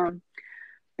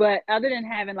 But other than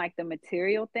having like the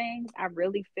material things, I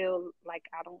really feel like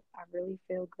I really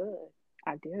feel good.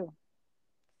 I do.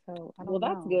 So I Well, don't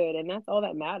that's know. good, and that's all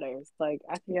that matters. Like,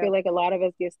 I feel Yep. like a lot of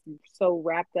us get so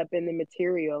wrapped up in the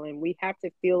material, and we have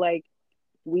to feel like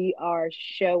we are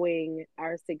showing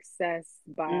our success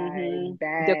by Mm-hmm.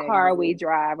 The bags car we and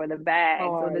drive or the bags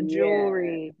or car. the Yeah,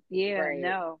 jewelry. Yeah, right.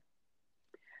 no.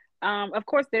 Of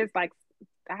course there's like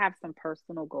I have some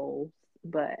personal goals,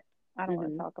 but I don't want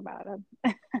to Hmm. talk about them.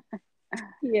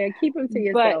 Yeah, keep them to But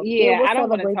yourself. yeah, We'll I don't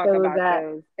want to celebrate talk those about that.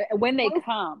 those when they Well,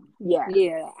 come. yes,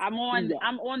 Yeah, yes. I'm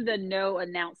on the no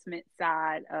announcement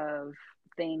side of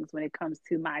things when it comes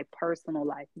to my personal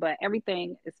life. But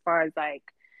everything as far as like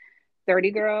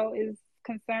 30 girl is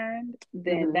concerned,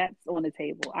 then Hmm. that's on the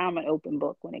table. I'm an open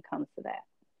book when it comes to that.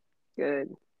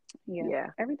 Good. Yeah. Yeah,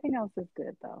 Everything else is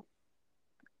good though.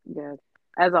 good.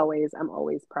 As always, I'm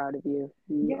always proud of you.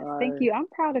 You Yes, thank are. you. I'm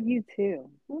proud of you too.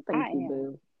 Well, I thank you, am.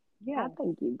 boo. I Yes.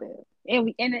 thank you, boo.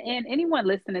 And anyone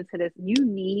listening to this, you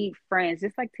need friends.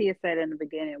 Just like Tia said in the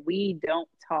beginning, we don't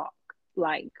talk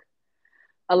like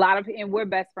a lot of, and we're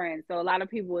best friends. So a lot of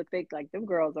people would think like them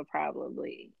girls are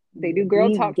probably they do girl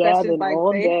We talk sessions gabbing like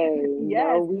all they. day. No,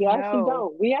 Yes, we actually no.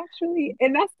 don't. We actually,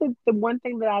 and that's the one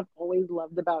thing that I've always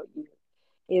loved about you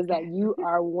is that you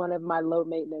are one of my low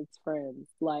maintenance friends.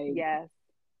 Like, Yes,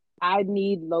 I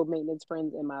need low maintenance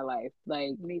friends in my life.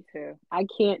 Like, me too. I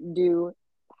can't do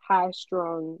high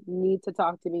strung, need to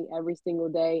talk to me every single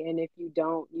day. And if you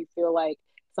don't, you feel like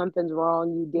something's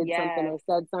wrong, you did something Yes,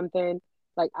 or said something.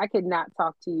 Like, I could not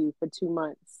talk to you for 2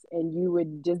 months and you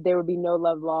would just, there would be no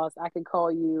love lost. I could call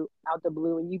you out the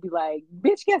blue and you'd be like,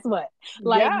 bitch, guess what?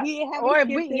 Like, yeah. we haven't Or if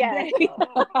we skipped a yes, day.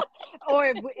 or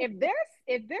if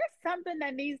there's something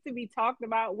that needs to be talked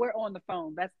about, we're on the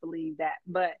phone. Best believe that.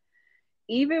 But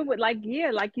even with like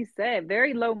yeah, like you said,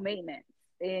 very low maintenance.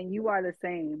 And you are the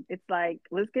same. It's like,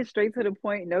 let's get straight to the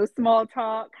point. No small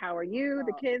talk. How are you?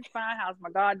 The kids fine. How's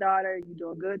my goddaughter? You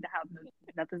doing good? The house,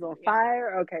 nothing's on Yeah.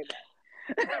 fire. Okay,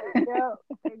 Yeah,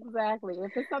 exactly.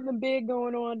 If there's something big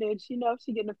going on, then she knows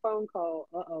she getting a phone call.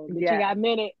 Uh-oh, but you got yes, a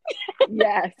minute.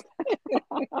 yes.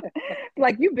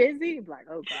 Like you busy? Like,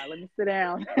 oh God, let me sit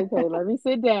down. Okay, let me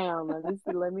sit down. Let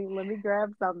me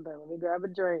grab something. Let me grab a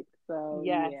drink. So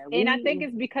Yes. yeah, And I we. think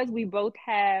it's because we both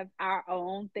have our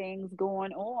own things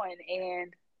going on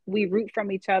and we root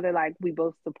from each other, like we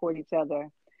both support each other.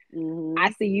 I Hmm.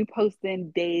 see you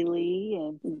posting daily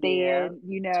and Yeah,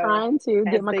 staying, trying to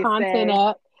get as my they content say.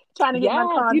 up. Trying to get my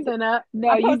Yes, content up. no,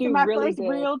 I you posted do my really first good.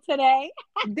 reel today.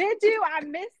 Did you? I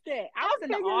missed it. I was I in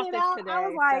the figured it office out. I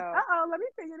was today, like, so uh-oh, let me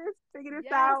figure this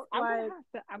yes, out. Like,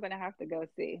 I'm gonna have to go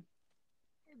see.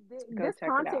 Go this check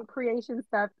it out. content creation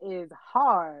stuff is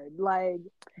hard. Like,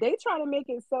 they try to make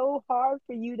it so hard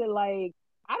for you to, like,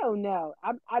 I don't know.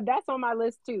 That's on my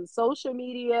list too. Social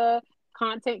media,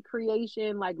 content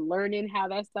creation, like learning how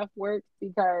that stuff works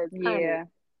because, honey, Yeah.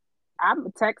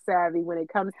 I'm tech savvy when it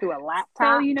comes to a So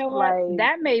laptop. you know what? Like,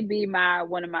 That may be my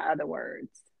one of my other words.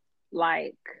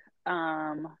 Like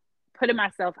um putting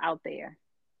myself out there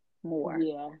more.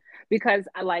 yeah. Because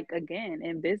I like again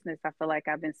in business, I feel like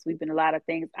I've been sweeping a lot of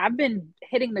things. I've been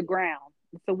hitting the ground.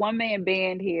 It's a one man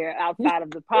band here outside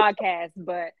of the podcast,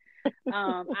 but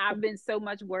I've been so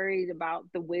much worried about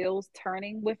the wheels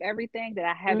turning with everything that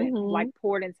I haven't like Hmm.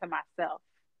 poured into myself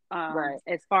Right.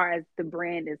 as far as the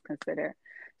brand is considered.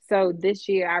 So this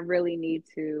year I really need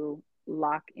to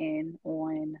lock in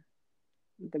on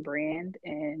the brand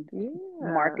and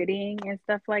Yeah. marketing and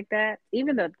stuff like that.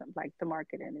 Even though like the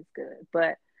marketing is good,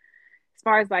 but as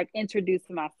far as like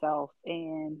introducing myself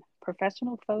and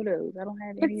professional photos, I don't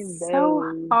have any of It's so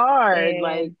those. hard.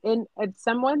 Like, And and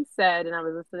someone said, and I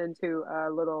was listening to a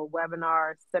little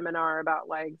webinar seminar about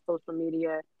like social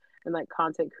media and like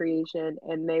content creation,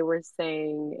 and they were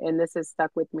saying, and this has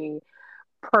stuck with me,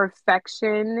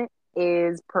 perfection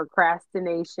is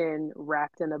procrastination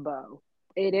wrapped in a bow.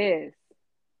 it is.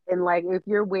 And like, if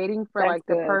you're waiting for That's like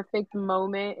the good. perfect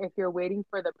moment, if you're waiting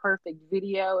for the perfect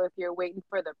video, if you're waiting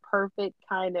for the perfect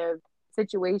kind of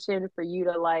situation for you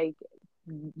to like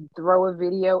throw a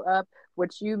video up,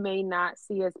 which you may not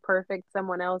see as perfect,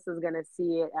 someone else is going to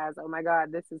see it as, oh my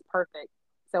God, this is perfect.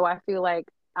 So I feel like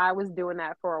I was doing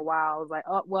that for a while. I was like,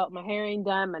 oh, well, my hair ain't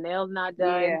done, my nails not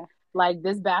done. Yeah. Like,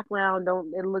 this background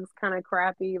don't, it looks kind of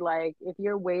crappy. Like, if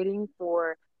you're waiting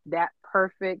for that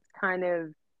perfect kind of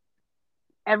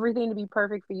everything to be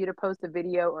perfect for you to post a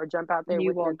video or jump out there You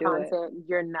with your won't do it. content,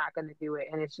 you're not going to do it.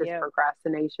 And it's just Yep.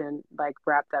 procrastination, like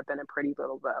wrapped up in a pretty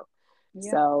little bow.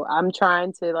 Yep. So I'm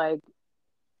trying to like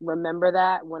remember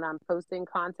that when I'm posting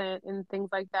content and things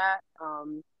like that.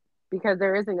 because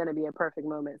there isn't going to be a perfect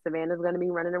moment. Savannah's going to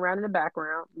be running around in the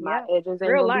background. My edges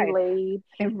ain't Real going to be life. laid.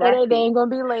 Right. They ain't going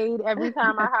to be laid every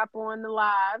time I hop on the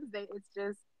lives. It's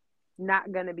just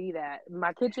not going to be that.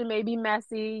 My kitchen may be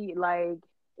messy. Like,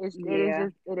 it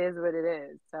is what it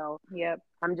is. So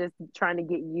I'm just trying to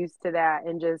get used to that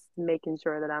and just making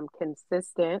sure that I'm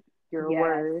consistent, your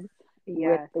word,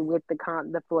 with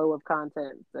the flow of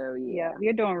content. So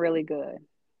you're doing really good.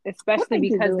 Especially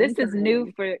because this is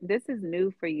new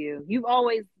for you. You've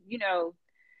always,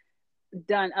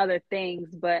 done other things,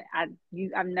 but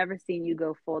I've never seen you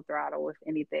go full throttle with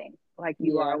anything like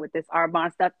you are with this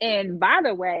Arbonne stuff. And by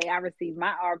the way, I received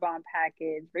my Arbonne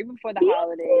package right before the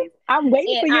holidays. I'm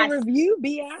waiting for your review,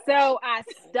 Bia. So I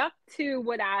stuck to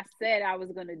what I said I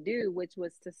was going to do, which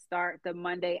was to start the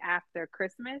Monday after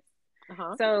Christmas.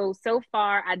 So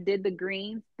far I did the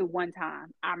greens the one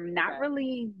time. I'm not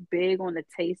really big on the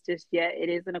taste just yet. It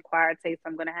is an acquired taste.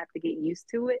 I'm going to have to get used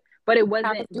to it, but it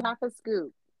wasn't. You have a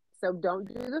scoop. So don't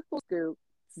do the full scoop.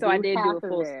 So I did do a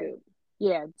full scoop.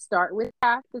 Yeah, start with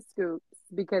half the scoops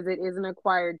because it is an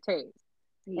acquired taste.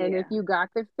 Yeah. And if you got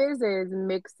the fizzes,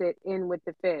 mix it in with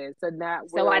the fizz.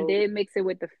 So I did mix it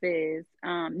with the fizz.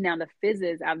 Now the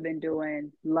fizzes I've been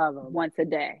doing once a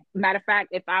day. Matter of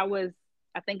fact,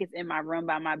 I think it's in my room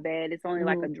by my bed. It's only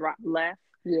like a drop left.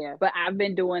 Yeah. But I've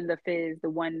been doing the fizz,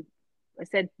 the one I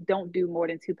said don't do more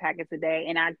than 2 packets a day.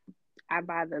 And I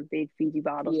buy the big Fiji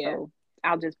bottle. Yeah. So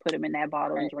I'll just put them in that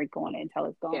bottle and drink on it until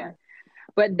it's gone. Yeah.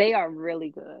 But they are really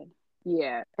good.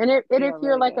 Yeah. And if you're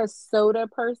really like a soda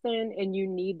person and you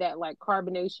need that like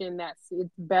carbonation,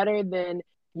 it's better than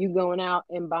you going out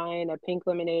and buying a pink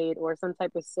lemonade or some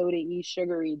type of soda-y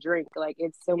sugary drink. Like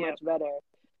it's so much better.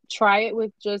 Try it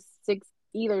with just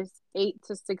either 8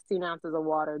 to 16 ounces of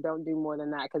water. Don't do more than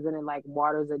that because then it like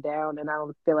waters it down and I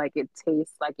don't feel like it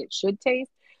tastes like it should taste.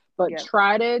 But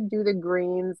try to do the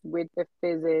greens with the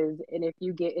fizzes. And if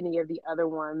you get any of the other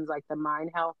ones, like the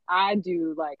Mind Health, I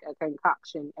do like a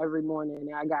concoction every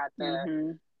morning. I got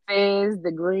the fizz,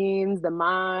 the greens, the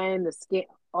Mind, the skin,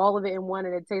 all of it in one.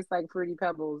 And it tastes like Fruity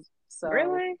Pebbles. So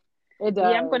really? It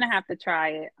does. Yeah, I'm going to have to try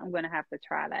it. I'm going to have to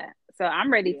try that. So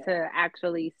I'm ready to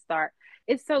actually start.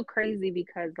 It's so crazy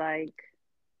because like,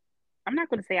 I'm not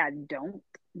going to say I don't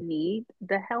need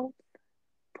the health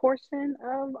portion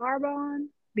of Arbonne.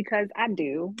 Because I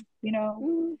do,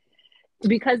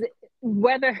 because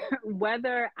whether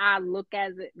I look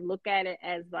at it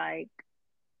as like,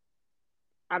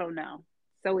 I don't know.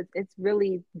 So it's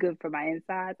really good for my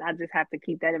insides. I just have to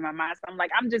keep that in my mind. So I'm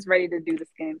like, I'm just ready to do the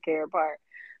skincare part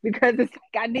because it's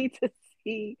like I need to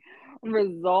see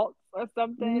results or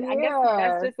something. I guess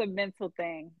that's just a mental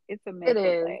thing. It's a mental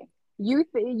thing. You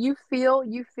feel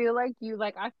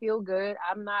like I feel good.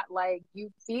 I'm not like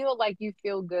you feel like you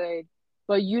feel good.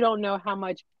 But you don't know how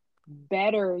much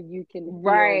better you can feel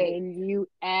when you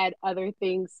add other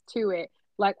things to it.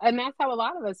 Like, and that's how a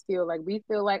lot of us feel. Like we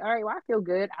feel like, all right, well, I feel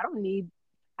good. I don't need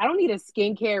a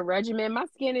skincare regimen. My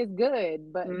skin is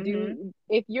good. But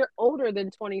if you're older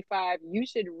than 25, you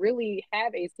should really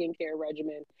have a skincare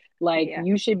regimen. Like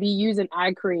you should be using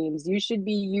eye creams. You should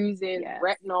be using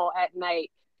retinol at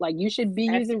night. Like you should be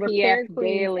using repair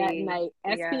creams at night.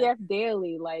 SPF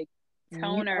daily. Like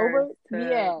toner,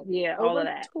 all of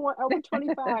that. Over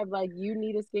 25, like you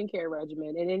need a skincare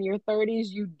regimen, and in your 30s,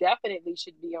 you definitely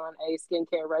should be on a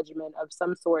skincare regimen of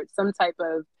some sort, some type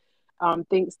of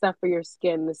stuff for your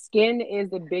skin. The skin is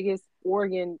the biggest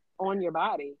organ on your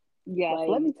body. Yes,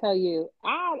 let me tell you,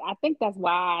 I think that's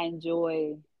why I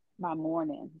enjoy my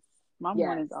mornings. My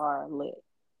mornings are lit.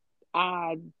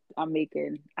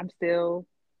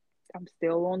 I'm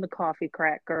still on the coffee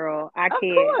crack, girl. I can't.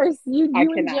 Of course, you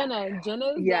and Jenna.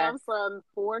 Jenna's down from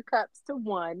 4 cups to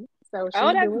 1, so she's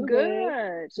that's doing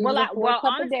good. She's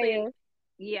honestly,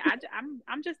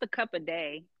 I'm just a cup a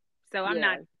day, so I'm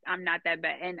not that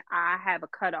bad, and I have a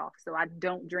cutoff, so I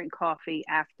don't drink coffee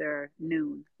after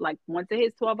noon. Like once it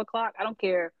hits 12 o'clock, I don't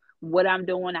care what I'm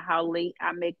doing or how late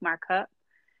I make my cup.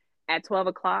 At 12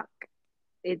 o'clock,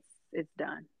 it's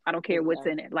done. I don't care what's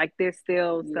in it. Like there's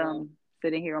still some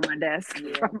sitting here on my desk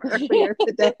from earlier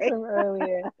today.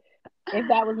 If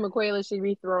that was Maquela, she'd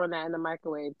be throwing that in the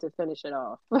microwave to finish it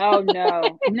off. Oh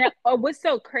no. What's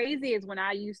so crazy is when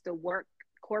I used to work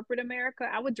corporate America,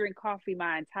 I would drink coffee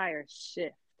my entire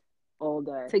shift all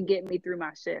day to get me through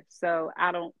my shift. So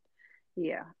I'm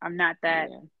not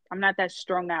that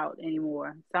strung out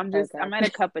anymore. So I'm at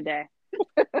a cup a day.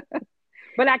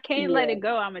 But I can't let it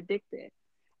go. I'm addicted.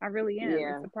 I really am.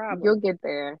 Yeah. It's a problem. You'll get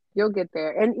there.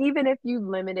 And even if you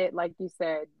limit it, like you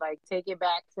said, like take it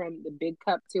back from the big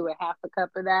cup to a half a cup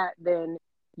of that, then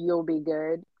you'll be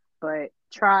good. but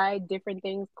try different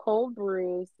things. Cold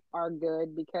brews are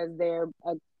good because they're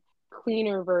a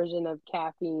cleaner version of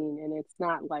caffeine and it's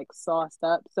not like sauced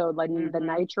up. So like the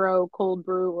nitro cold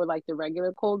brew or like the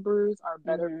regular cold brews are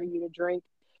better for you to drink.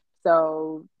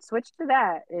 So switch to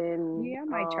that. And I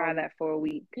might try that for a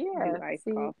week. Yeah, do iced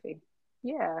coffee.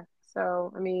 Yeah.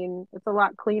 So I mean, it's a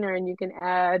lot cleaner, and you can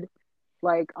add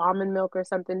like almond milk or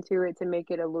something to it to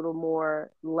make it a little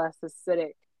more less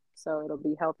acidic. So it'll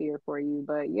be healthier for you.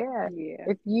 But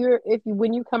if you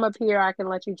when you come up here, I can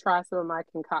let you try some of my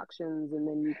concoctions, and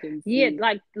then you can see.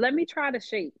 Like let me try the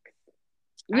shakes.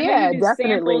 Yeah,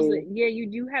 definitely. Samples. Yeah, you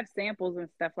do have samples and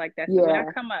stuff like that. So when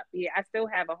I come up, I still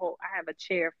have I have a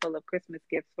chair full of Christmas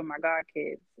gifts for my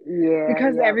godkids. Yeah,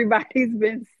 because everybody's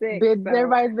been sick.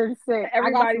 Everybody's been sick.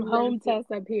 I got some home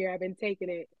tests up here. I've been taking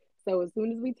it. So as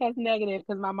soon as we test negative,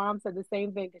 because my mom said the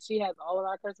same thing, because she has all of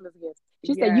our Christmas gifts.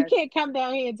 She said, you can't come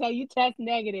down here until you test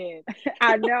negative.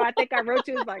 I know. I think I wrote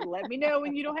you, like, let me know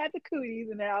when you don't have the cooties,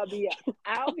 and then I'll be up.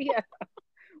 I'll be up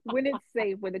when it's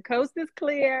safe. When the coast is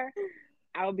clear,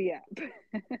 I'll be up.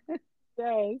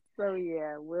 Yes. So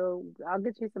yeah, I'll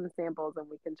get you some samples and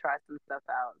we can try some stuff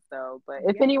out. So, but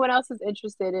if anyone else is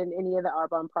interested in any of the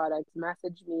Arbonne products,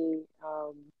 message me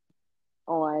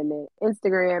on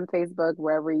Instagram, Facebook,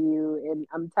 wherever and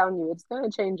I'm telling you, it's gonna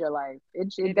change your life.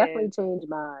 It definitely changed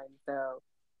mine. So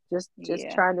just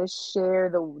trying to share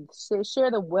the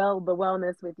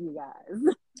wellness with you guys.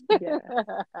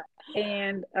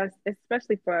 And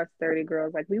especially for us 30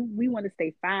 girls, like we want to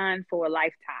stay fine for a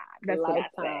lifetime. That's what I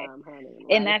say, honey.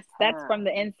 And that's from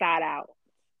the inside out.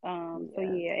 So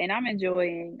and I'm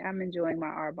enjoying my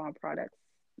Arbonne products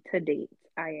to date.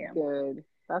 I am. Good.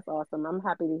 That's awesome. I'm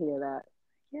happy to hear that.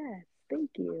 Yes,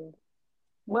 thank you.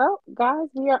 Well, guys,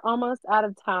 we are almost out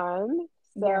of time.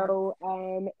 So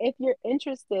if you're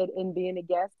interested in being a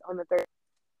guest on the third,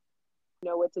 you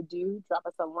know what to do. Drop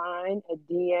us a line, a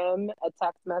DM, a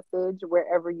text message,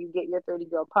 wherever you get your 30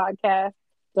 Girl podcast.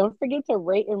 Don't forget to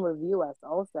rate and review us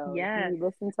also. Yes. If you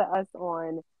listen to us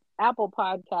on Apple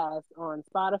Podcasts, on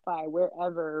Spotify,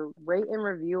 wherever, rate and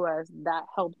review us. That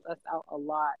helps us out a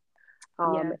lot.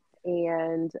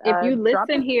 And if you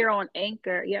listen here on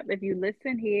Anchor, if you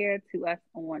listen here to us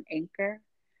on Anchor,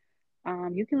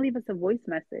 you can leave us a voice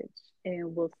message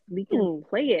and we can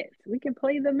play it. We can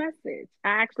play the message. I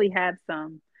actually have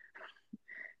some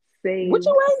saved. What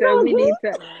you so we need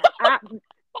to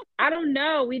I don't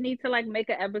know. We need to like make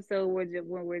an episode where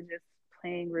we're just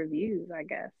playing reviews, I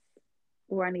guess.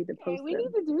 Or I need to post we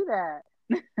need to do that.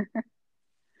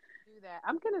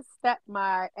 I'm gonna step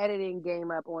my editing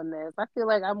game up on this. I feel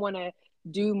like I want to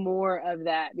do more of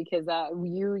that because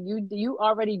you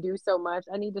already do so much.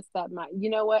 I need to step my. You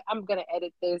know what? I'm gonna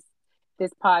edit this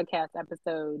podcast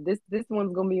episode. This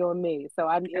one's gonna be on me. So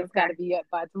it's got to be up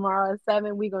by tomorrow at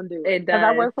 7. We gonna do it because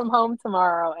I work from home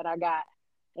tomorrow and I got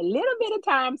a little bit of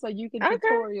time, so you can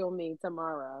tutorial me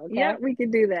tomorrow. Okay? Yeah, we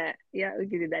can do that. Yeah, we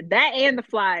can do that. That and the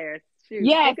flyers. Shoot,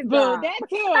 yes, boo. That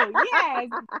too. Yes,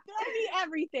 that'll be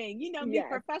everything. You know, me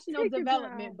professional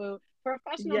development, boo.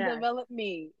 Professional develop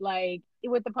me like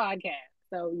with the podcast.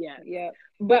 So yeah.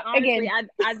 But honestly, again,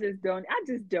 I just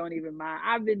don't even mind.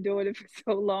 I've been doing it for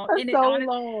so long,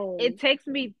 it takes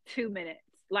me 2 minutes.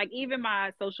 Like even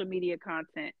my social media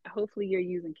content. Hopefully, you're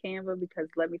using Canva because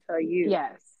let me tell you,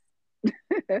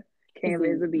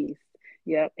 Canva is a beast.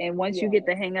 Yep. And once you get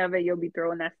the hang of it, you'll be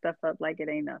throwing that stuff up like it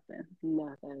ain't nothing.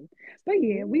 But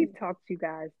we've talked to you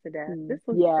guys to death. This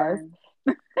was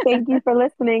fun. Thank you for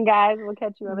listening, guys. We'll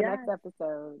catch you on the next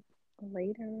episode.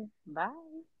 Later. Bye.